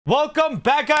Welcome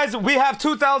back, guys. We have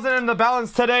 2,000 in the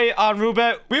balance today on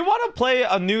Roulette. We want to play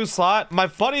a new slot. My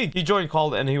buddy, he joined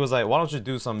called and he was like, why don't you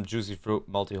do some juicy fruit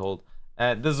multi-hold?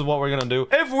 And this is what we're gonna do.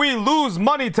 If we lose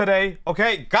money today,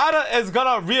 okay, Gata is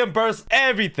gonna reimburse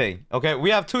everything. Okay, we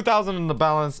have 2,000 in the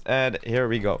balance and here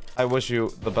we go. I wish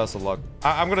you the best of luck.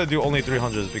 I'm gonna do only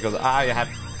 300s because I have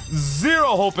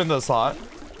zero hope in the slot.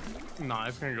 Nah,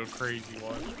 it's gonna go crazy.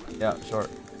 Watch. Yeah, sure.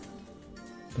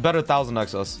 Better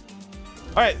 1,000x us.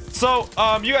 All right, so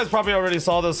you guys probably already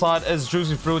saw this slot. It's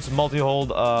juicy fruits multi-hold.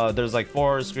 There's like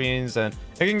 4 screens and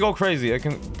it can go crazy. It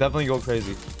can definitely go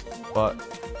crazy, but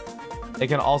it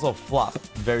can also flop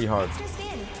very hard.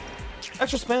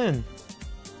 Extra spin.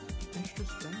 Extra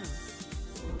spin.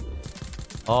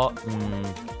 Oh,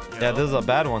 yeah, this is a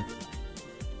bad one.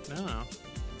 No.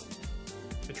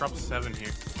 It dropped 7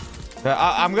 here. Yeah,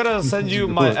 I'm gonna send you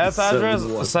my F address.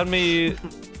 Send me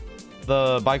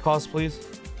the buy cost, please.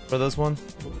 For this one,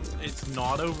 it's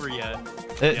not over yet.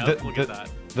 Look at that.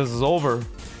 This is over,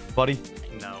 buddy.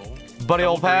 No, buddy,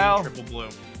 old pal. Triple blue.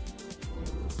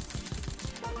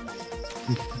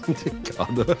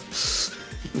 God, I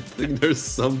think there's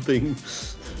something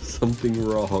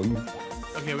wrong.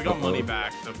 Okay, we got money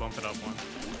back, so bump it up one.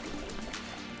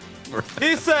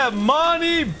 He said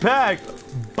money back.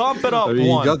 Bump it up I mean,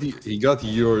 one. He got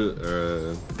your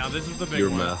now this is the big your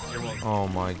one. math. You're welcome. Oh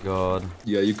my god.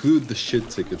 Yeah, you include the shit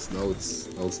tickets. Now it's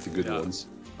the good ones.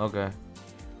 Okay.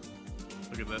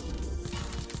 Look at this.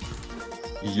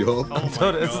 Yo. Oh my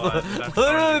Dude, it's god, that's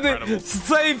literally the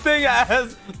same thing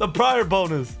as the prior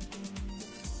bonus.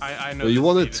 I know. No, you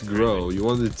want it to grow. You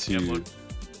want it to. Yeah, look.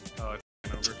 Oh,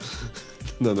 it's over.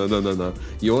 No.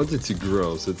 You want it to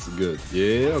grow, so it's good.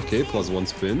 Yeah, okay, plus 1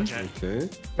 spin. Okay.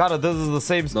 God, this is the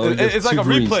same. No, it's like a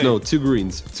greens. replay. No, 2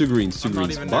 greens. 2 greens. 2 I'm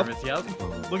greens. not even Bop. nervous.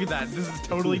 Yep. Look at that. This is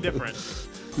totally different.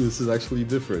 This is actually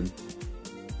different.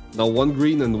 Now 1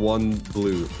 green and 1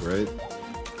 blue, right?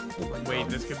 Oh my Wait,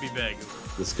 god. this could be big.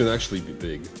 This could actually be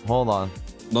big. Hold on.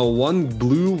 No, 1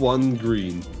 blue, 1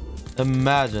 green.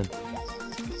 Imagine.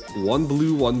 1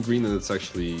 blue, 1 green, and it's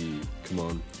actually... Come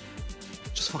on.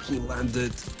 Just fucking land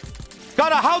it.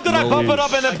 God, how did I bump it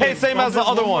up and it Okay, pays same as the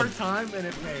other one? More time and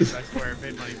it pays. I swear, it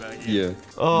paid money back. Yeah.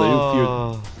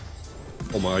 Oh.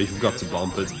 Oh my, you forgot to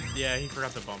bump it. Yeah, he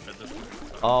forgot to bump it this one.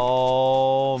 So.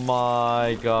 Oh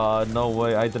my god. No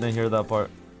way. I didn't hear that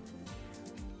part.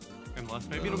 Unless,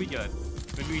 maybe it'll be good.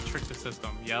 Maybe we trick the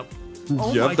system. Yep.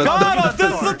 Oh yep, my God,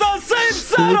 this is the same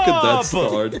setup! Look at that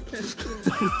start.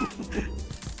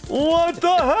 What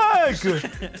the heck?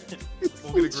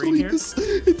 We'll get a green here.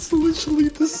 It's literally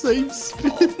the same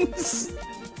spins.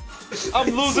 I'm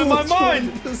losing my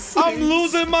mind. I'm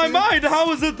losing my mind.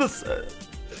 How is it the same?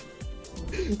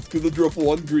 It's gonna drop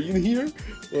 1 green here.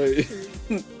 Wait.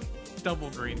 Double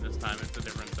green this time. It's a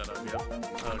different setup. Yep.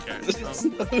 Okay.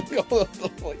 Oh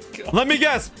my god. Let me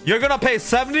guess. You're gonna pay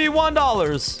 $71.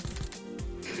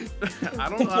 I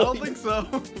don't think so.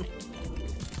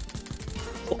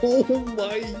 Oh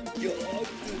my god.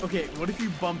 Okay, what if you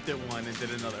bumped it one and did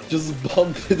another one? Just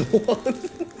bump it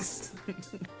once.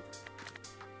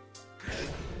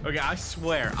 Okay, I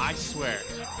swear.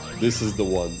 This is the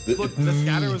one. Look, the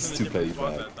scatter was in a to different pay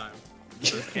spot back. that time.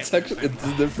 It's actually a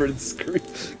different screen.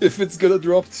 If it's gonna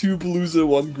drop 2 blues and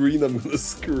 1 green, I'm gonna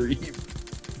scream.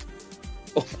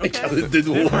 Oh my god, it did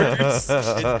worse.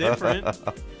 It's different.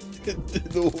 It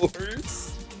did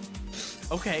worse.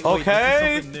 Okay. Okay. Wait,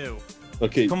 this is something new.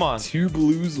 Okay, come on. 2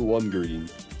 blues, 1 green.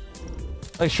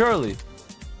 Like surely.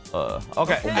 Okay. Oh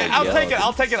my I'll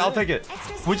god. take it.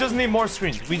 We just need more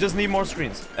screens.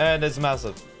 And it's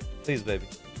massive. Please, baby.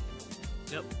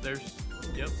 Yep.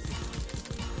 Yep.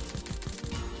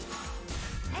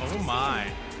 Oh my.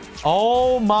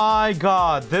 Oh my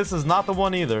god. This is not the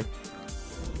one either.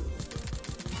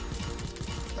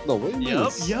 No, wait a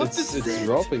minute. Yep, It's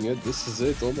dropping it. This is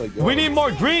it. Oh my god. We need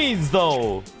more greens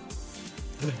though.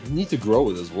 You need to grow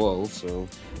it as well, so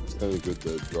it's kind of good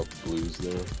to drop blues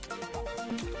there.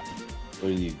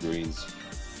 Only need greens.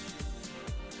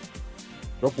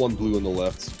 Drop 1 blue on the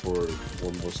left for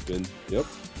 1 more spin. Yep.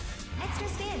 Extra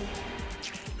spin.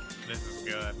 This is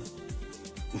good.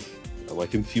 Oh, I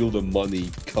can feel the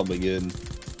money coming in.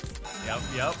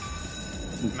 Yep.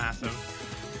 Massive.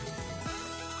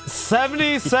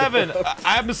 77.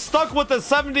 I'm stuck with the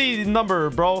 70 number,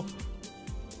 bro.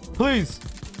 Please.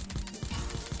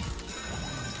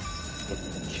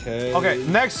 Okay,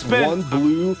 next spin. 1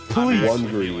 blue, Please. 1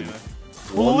 green.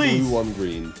 1 blue, 1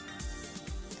 green.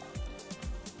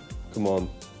 Come on.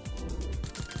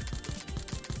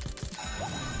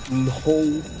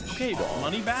 No. Okay,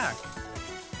 money back.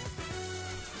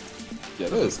 Yeah,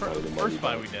 that is kind of the money. First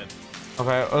buy we did.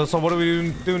 Okay, so what do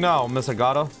we do now, Mr.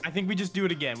 Gato? I think we just do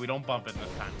it again. We don't bump it this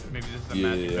time. Maybe this is a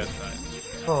magic bedside.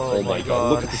 Oh my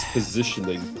god, look at this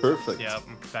positioning. Perfect. Yeah,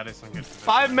 that is some good.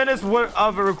 5 minutes worth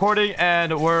of recording,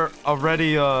 and we're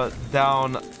already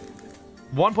down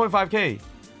 1.5k.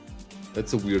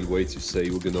 That's a weird way to say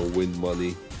we're gonna win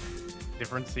money.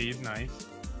 Different seed, nice.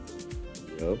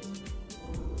 Yep.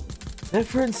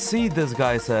 Different seed, this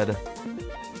guy said.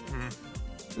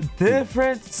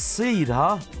 Different seed,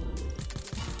 huh?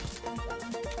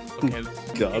 Okay.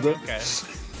 Got it. Okay.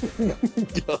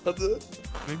 Got it.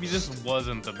 Maybe this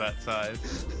wasn't the bet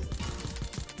size.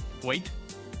 Wait.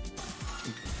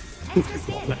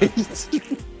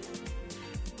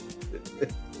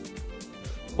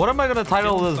 What am I gonna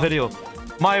title this video?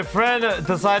 My friend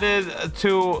decided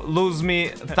to lose me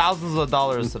thousands of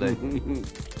dollars today.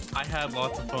 I had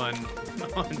lots of fun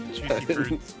on Juicy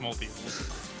Fruits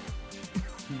Multihold.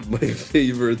 My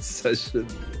favorite session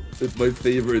with my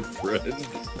favorite friend.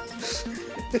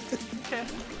 Okay.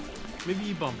 Maybe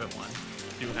you bump it one.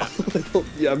 See what happens.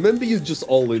 Yeah, maybe you just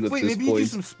all in at Wait, this maybe you do point.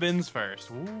 some spins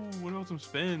first. Ooh, what about some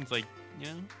spins? Like,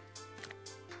 yeah.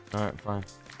 Alright, fine.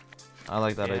 I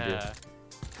like that idea.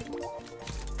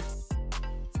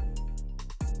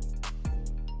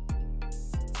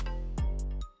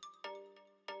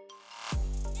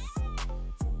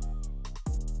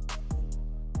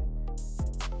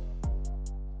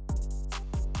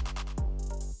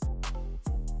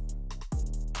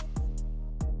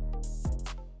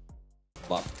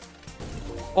 Bop.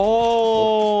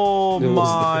 Oh It was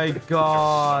my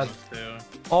god.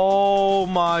 Oh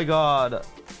my god.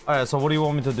 Alright, so what do you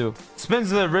want me to do?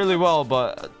 Spins it really well,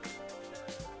 but...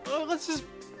 Oh, let's just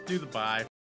do the buy.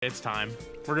 It's time.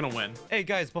 We're gonna win. Hey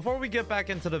guys, before we get back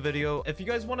into the video, if you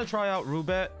guys want to try out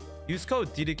Roulette, use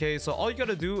code DDK. So all you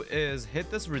gotta do is hit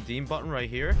this redeem button right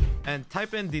here and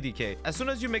type in DDK. As soon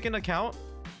as you make an account,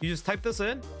 you just type this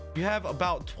in. You have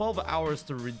about 12 hours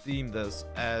to redeem this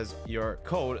as your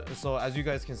code. So as you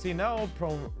guys can see now,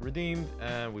 Pro redeemed,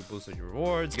 and we boosted your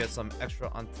rewards, get some extra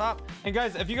on top. And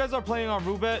guys, if you guys are playing on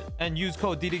Roulette and use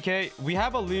code DDK, we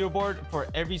have a leaderboard for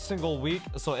every single week.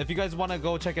 So if you guys want to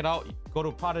go check it out, go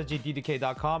to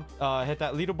prodigyddk.com, hit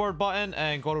that leaderboard button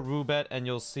and go to Roulette, and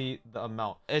you'll see the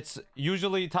amount. It's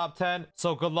usually top 10.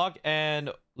 So good luck,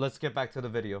 and let's get back to the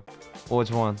video. Which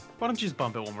one? Why don't you just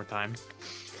bump it one more time?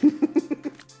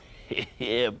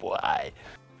 Yeah, boy.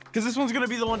 Because this one's gonna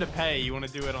be the one to pay. You want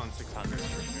to do it on 600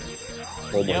 for sure.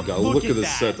 Oh my god, look at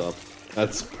this setup.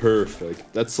 That's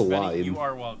perfect. That's a line. You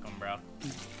are welcome, bro.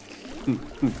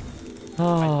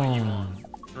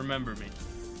 Remember me.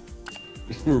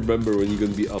 Remember when you're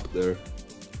gonna be up there.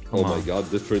 Oh my on.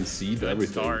 god, different seed, Good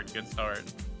everything. start. Good start.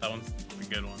 That one's a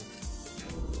good one.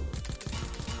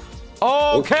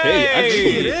 Okay,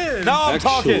 actually, it is. Now I'm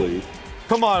Actually. talking.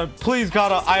 Come on, please,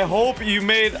 Gata. I hope you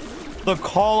made the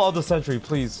call of the century,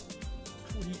 please.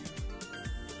 Please.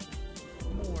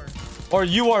 More. Or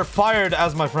you are fired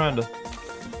as my friend.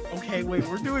 Okay, wait.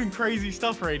 We're doing crazy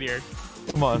stuff right here.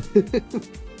 Come on. Blues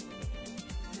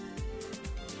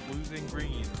and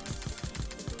green.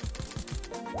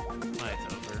 It's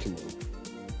over. Come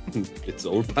on. It's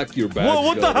over. Pack your bags. Whoa,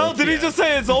 what the hell? Did he just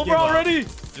say it's over Give up. already?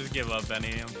 Just give up,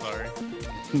 Benny. I'm sorry.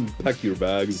 Pack your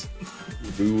bags.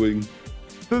 You're booing.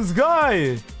 This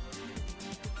guy.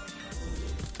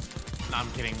 No, I'm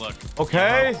kidding. Look.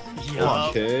 Okay. Yup.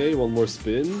 Okay, one more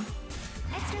spin.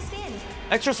 Extra spin.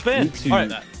 Extra spin. Me too. All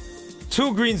right.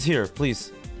 2 greens here,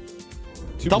 please.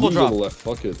 Two Double blues drop. on the left.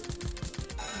 Fuck it.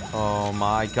 Oh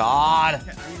my god. I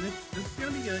mean, this is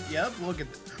gonna be good. Yep. Look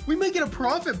at this. We make it a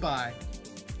profit buy.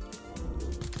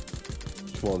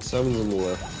 Come on, 7's on the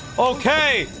left.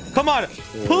 Okay. Come on.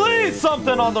 Please,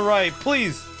 something on the right.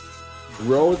 Please.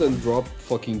 Roll it and drop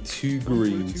fucking 2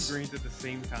 greens. 2 greens at the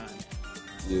same time.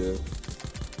 Yeah.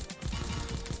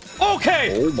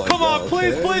 Okay. Oh my Come on, God,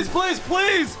 please, okay. please, please,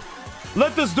 please.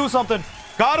 Let this do something.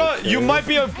 Gata, Okay. you might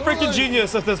be a freaking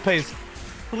genius at this pace.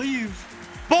 Please.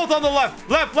 Both on the left.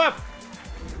 Left, left.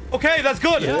 Okay, that's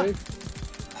good. Okay.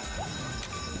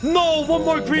 No, one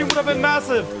more Oh green my would have been God,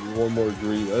 massive. One more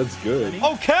green. That's good.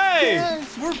 Okay.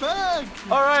 Yes, we're back.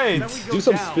 All right. Now we go Do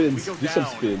some down. spins. We go Do some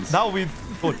down. spins. Now we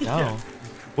go down.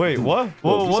 Wait, what? No,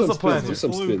 Whoa, do what's some the plan? spins, do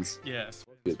some Fluke. spins. Yes.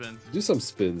 Yeah, Spins. do some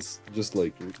spins. Just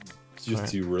like, just Alright.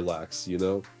 to relax, you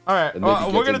know? All right, And maybe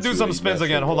we're get gonna do into some a spins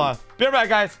again. natural Hold on. one. Be right back,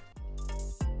 guys.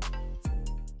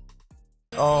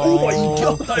 Oh my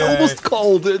god, I almost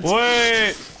called it.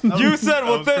 Wait, you said that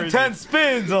was within crazy. 10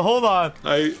 spins. Hold on.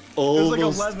 I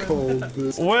almost 11. called it. It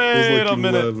was Wait like a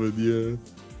minute. 11, yeah.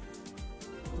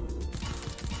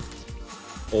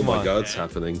 Oh Come my on. god, it's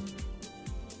happening.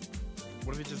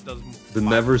 What if it just does The five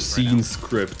never right seen now?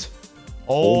 script.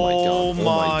 Oh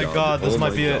my god, this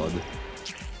might be it.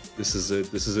 This is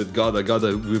it. This is it.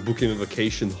 We're booking a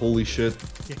vacation. Holy shit.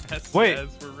 Yes, Wait, yes,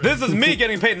 we're ready. this is me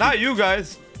getting paid, not you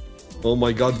guys. Oh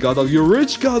my god, Gada, you're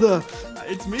rich, Gada.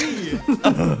 It's me.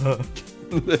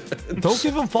 Don't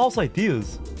give him false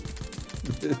ideas.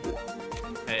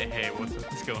 Hey,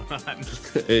 what's going on?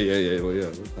 Hey, well, yeah,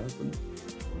 what happened?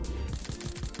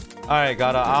 All right,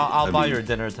 Gada, I'll buy your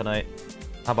dinner tonight.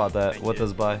 How about that? What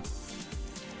does buy?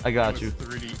 I got you.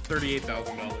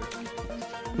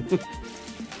 $38,000.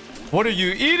 What are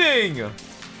you eating?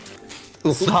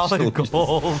 Solid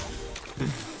gold.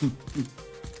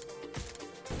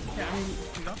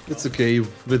 It's okay.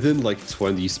 Within like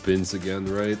 20 spins again,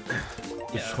 right?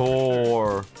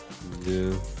 Sure.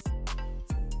 Yeah.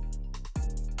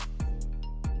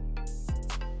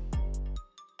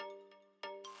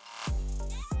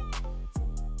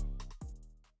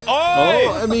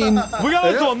 Oh, I mean, we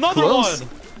gotta do another close. one.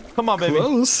 Come on, baby.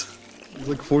 Close. It's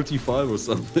like 45 or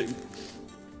something.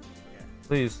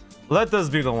 Please, let this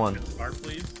be the one. Start,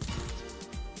 please.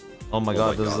 Oh my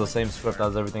god, my this is God. the same script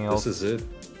as everything else. This is it.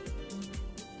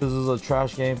 This is a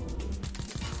trash game.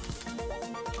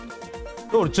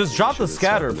 Dude, just drop the Shit is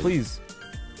scatter, happening. please.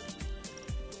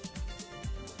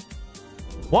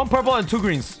 One purple and 2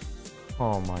 greens.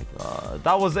 Oh my god,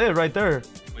 that was it right there.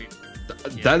 Wait.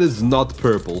 That is not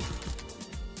purple.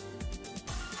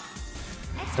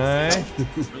 Okay,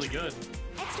 Really good.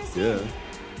 Yeah.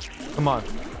 come on.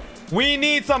 We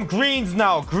need some greens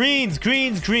now. Greens.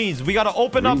 We gotta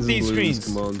open up Greens and these blues, screens.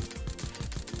 Come on.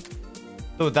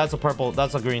 Dude, that's a purple.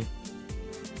 That's a green.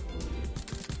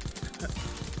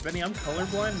 Benny, I'm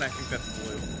colorblind and I think that's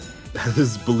blue. That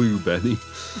is blue, Benny.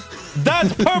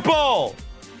 That's purple.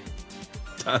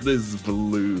 That is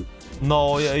blue.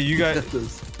 No, yeah, you guys. That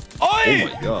is... Oi! Oh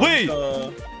my god. Wait,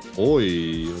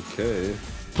 Oi, okay.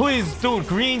 please, dude,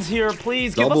 greens here.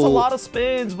 Please give us a Double- lot of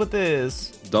spins with this.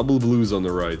 Double blues on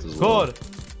the right as well. Good.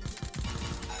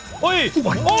 Oi!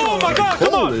 Oh my god, come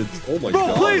Call on! it. Oh my Bro,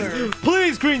 god.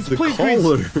 please, greens, The please, greens.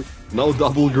 color. Now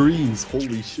double greens.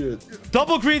 Holy shit.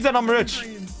 Double greens and I'm rich.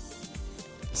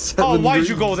 7 Oh, why'd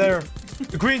you greens. go there?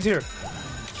 The greens here.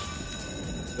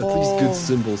 At least good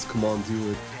symbols. Come on,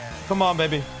 do it. Come on,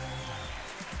 baby.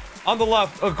 On the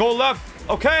left. Go left.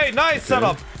 Okay, nice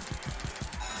setup.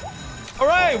 All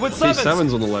right, with Okay, sevens.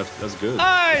 7's on the left. That's good.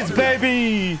 Nice,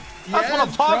 baby. That's what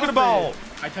I'm talking about.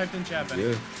 I typed in chat, Benny.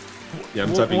 Yeah. Yeah,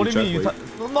 I'm What typing do in you chat. mean?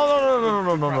 Wait.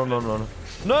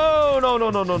 No.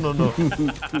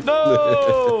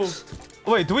 No.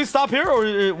 Wait, do we stop here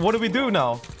or what do we do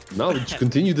now? No, just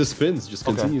continue the spins. Just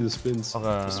Okay. continue the spins.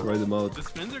 Okay. Just write them out. The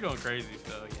spins are going crazy,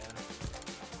 so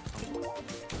yeah.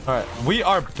 All right, we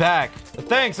are back.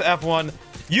 Thanks, F1.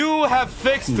 You have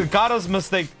fixed Gada's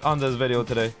mistake on this video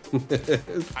today.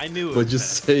 I knew it. But was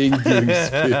just saying doing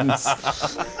spins.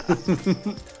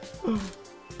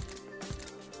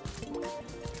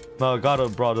 No, Gada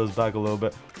brought us back a little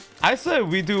bit. I said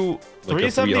we do Like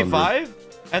a 375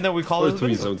 and then we call Or it a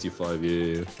video. 375,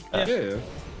 yeah.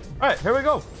 All right, here we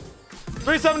go.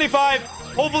 375.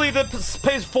 Hopefully this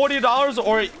pays $40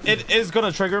 or it is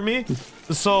gonna trigger me.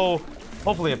 So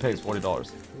hopefully it pays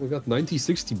 $40. We got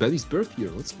 9060 Benny's birth year.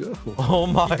 Let's go. Oh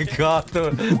my god,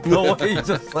 dude. The way you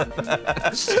just said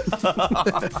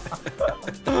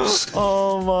that.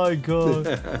 Oh my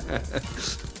god.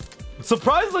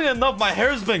 Surprisingly enough, my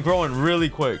hair's been growing really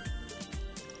quick.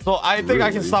 So I think I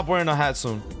can Really? stop wearing a hat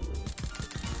soon.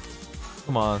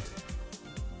 Come on.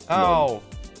 Ow.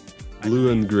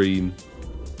 Blue and green.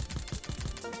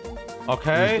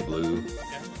 Okay. Where's the blue.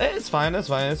 It's fine, it's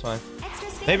fine, it's fine.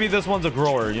 Maybe this one's a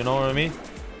grower, you know what I mean?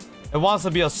 It wants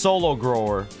to be a solo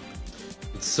grower.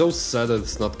 It's so sad that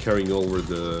it's not carrying over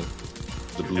the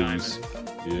blues.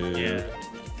 Yeah.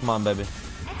 Come on, baby.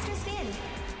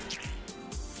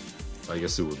 I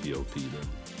guess it would be OP then.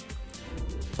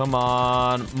 Come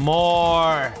on.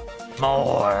 More.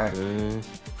 Okay.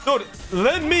 Dude,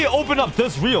 let me open up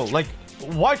this reel. Like,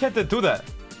 why can't it do that?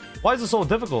 Why is it so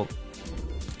difficult?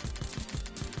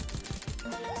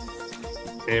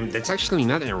 That's actually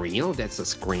not a reel, that's a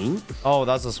screen. Oh,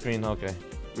 that's a screen. Okay.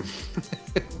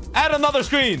 Add another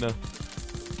screen.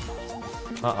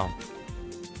 Uh-oh.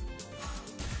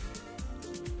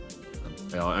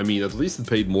 Yeah, I mean, at least it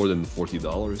paid more than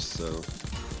 $40, so...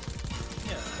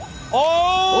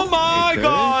 Oh my okay.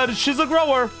 god, she's a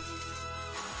grower.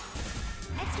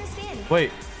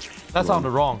 Wait, that sounded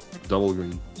wrong. Double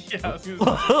green. Yeah, I was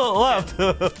gonna say,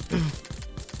 Left.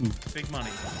 big money.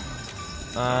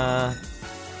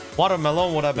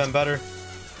 Watermelon would have been better.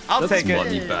 I'll That's take it.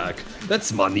 money back.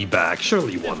 That's money back.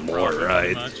 Surely one more, Probably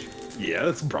right? much.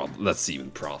 Yeah, that's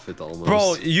even profit almost.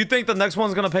 Bro, you think the next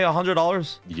one's gonna pay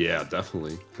 $100? Yeah,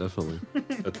 definitely.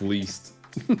 At least.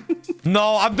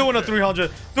 No, I'm doing a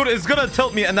 300. Dude, it's gonna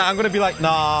tilt me and then I'm gonna be like,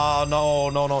 nah,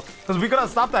 no. Because we gotta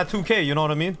stop at 2K, you know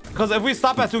what I mean? Because if we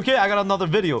stop at 2K, I got another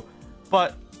video.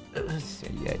 But,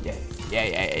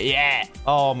 yeah.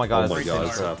 Oh my God. Oh my God,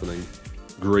 it's happening.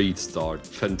 Great start.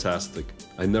 Fantastic.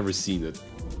 I never seen it.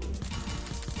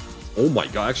 Oh my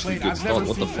God, actually good start.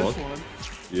 What the fuck?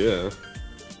 Yeah.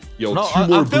 Yo, No, two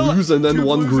more feel blues and then two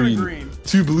one blues and a green. green.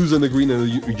 2 blues and a green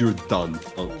and you're done.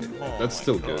 Okay, Oh that's my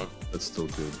still God. good. That's still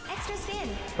good. Extra spin.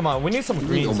 Come on, we need some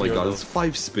greens. Oh my here, God, though. it's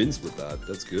 5 spins with that.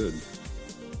 That's good.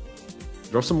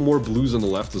 Drop some more blues on the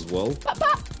left as well.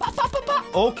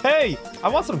 Okay. I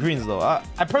want some greens though. I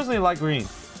personally like green.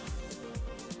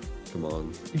 Come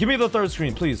on. Give me the third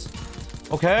screen, please.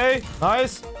 Okay,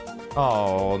 nice.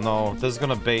 Oh no, this is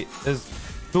gonna bait.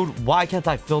 Dude, why can't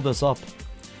I fill this up?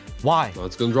 Why? Oh,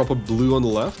 it's gonna drop a blue on the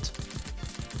left.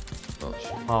 Oh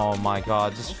shit. Oh my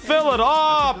God, just fill it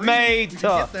up, mate.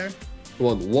 Get there. Come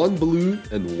on, 1 blue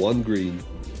and 1 green.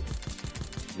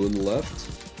 Blue on the left.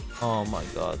 Oh my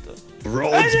God.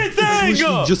 Bro, Anything! it's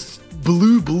literally just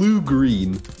blue,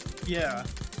 green. Yeah.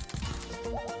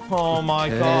 Oh my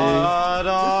Okay. God.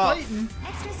 Fighting.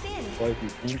 Extra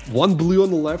spin. 1 blue on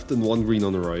the left and 1 green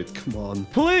on the right. Come on.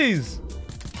 Please.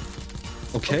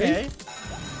 Okay.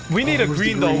 We need a where's the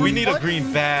green though. green? We need a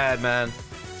green bad, man.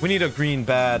 We need a green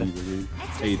bad.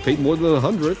 Hey, it paid more than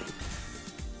 100.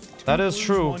 That is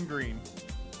true. One green.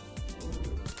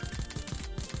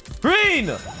 Green!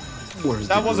 Where's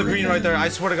That the was a green right there. I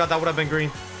swear to God, that would have been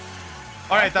green.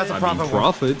 All right, that's a I profit mean, one.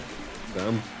 profit.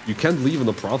 Damn. You can't leave on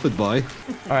a profit buy. All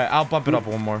right, I'll bump it up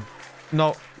one more.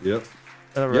 No. Yep.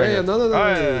 Right Yeah, here. no. All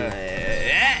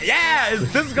right. Yeah,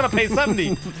 this is gonna pay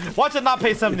 70. Watch it not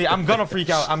pay 70. I'm gonna freak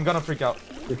out.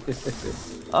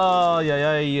 Oh,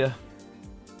 yeah.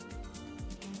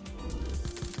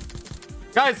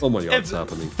 Guys, Oh my God, it's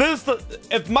happening.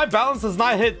 If my balance does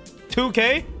not hit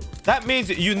 2K, that means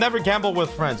you never gamble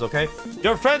with friends, okay?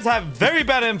 Your friends have very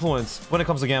bad influence when it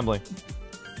comes to gambling.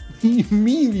 You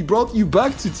mean we brought you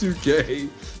back to 2K?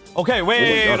 Okay,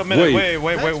 wait God, a minute. wait.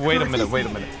 Wait a minute. Wait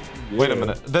a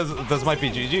minute. This might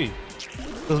be GG.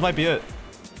 This might be it.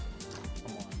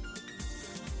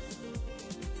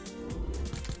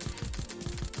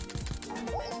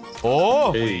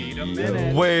 Oh,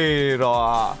 Hey, wait.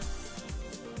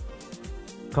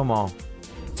 Come on.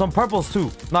 Some purples too.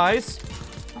 Nice.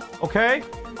 Okay.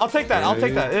 I'll take that.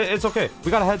 It's okay. We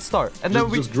got a head start. And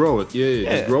then just grow it. Yeah.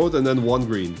 Just grow it and then 1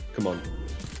 green. Come on.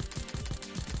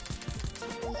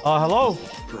 Hello.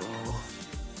 Bro.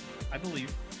 I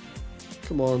believe.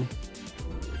 Come on.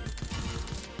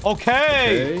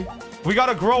 Okay. We got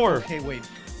a grower. Okay, wait.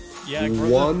 Yeah, grow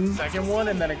One. the second one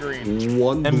and then a green.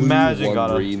 1 blue, Imagine 1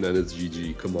 got it. green, and it's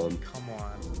GG. Come on. Come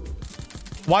on.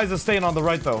 Why is it staying on the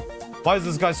right though? Why is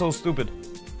this guy so stupid?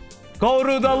 Go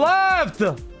to the left.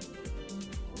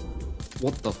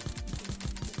 What the?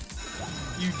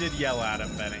 You did yell at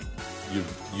him, Benny.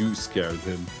 You scared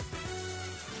him.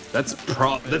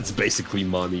 That's basically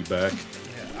money back.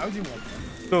 Yeah, I would do one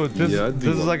more. Dude, this Yeah, I'd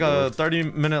do is one like more. a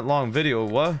 30-minute long video.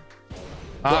 What?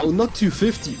 Wow, not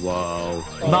 250. Wow.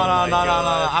 No.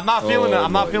 I'm not feeling it.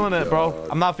 I'm not feeling it, bro. God.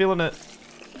 I'm not feeling it.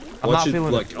 I'm Watch not it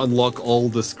feeling like unlock all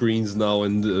the screens now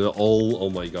and all. Oh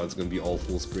my God, it's gonna be all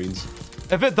full screens.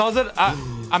 it. If it does it,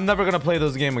 I'm never gonna play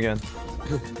this game again.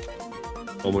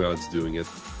 Oh my God, it's doing it.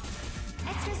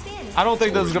 Extra spin. I don't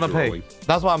think this is already gonna pay. growing.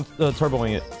 That's why I'm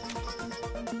turboing it.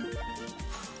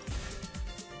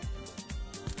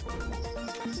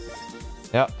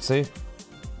 Yeah, see?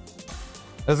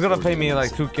 It's gonna pay me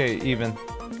like 2K even.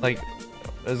 Like,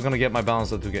 it's gonna get my balance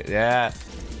to 2K. Yeah.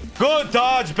 Good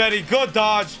dodge, Betty. Good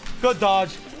dodge. Good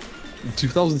dodge.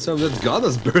 2007, that's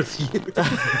Ghana's birth year.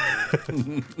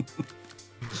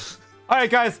 All right,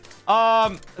 guys.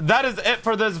 That is it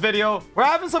for this video. We're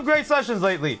having some great sessions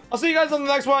lately. I'll see you guys on the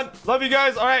next one. Love you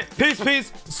guys. All right.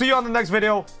 Peace. See you on the next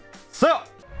video. So.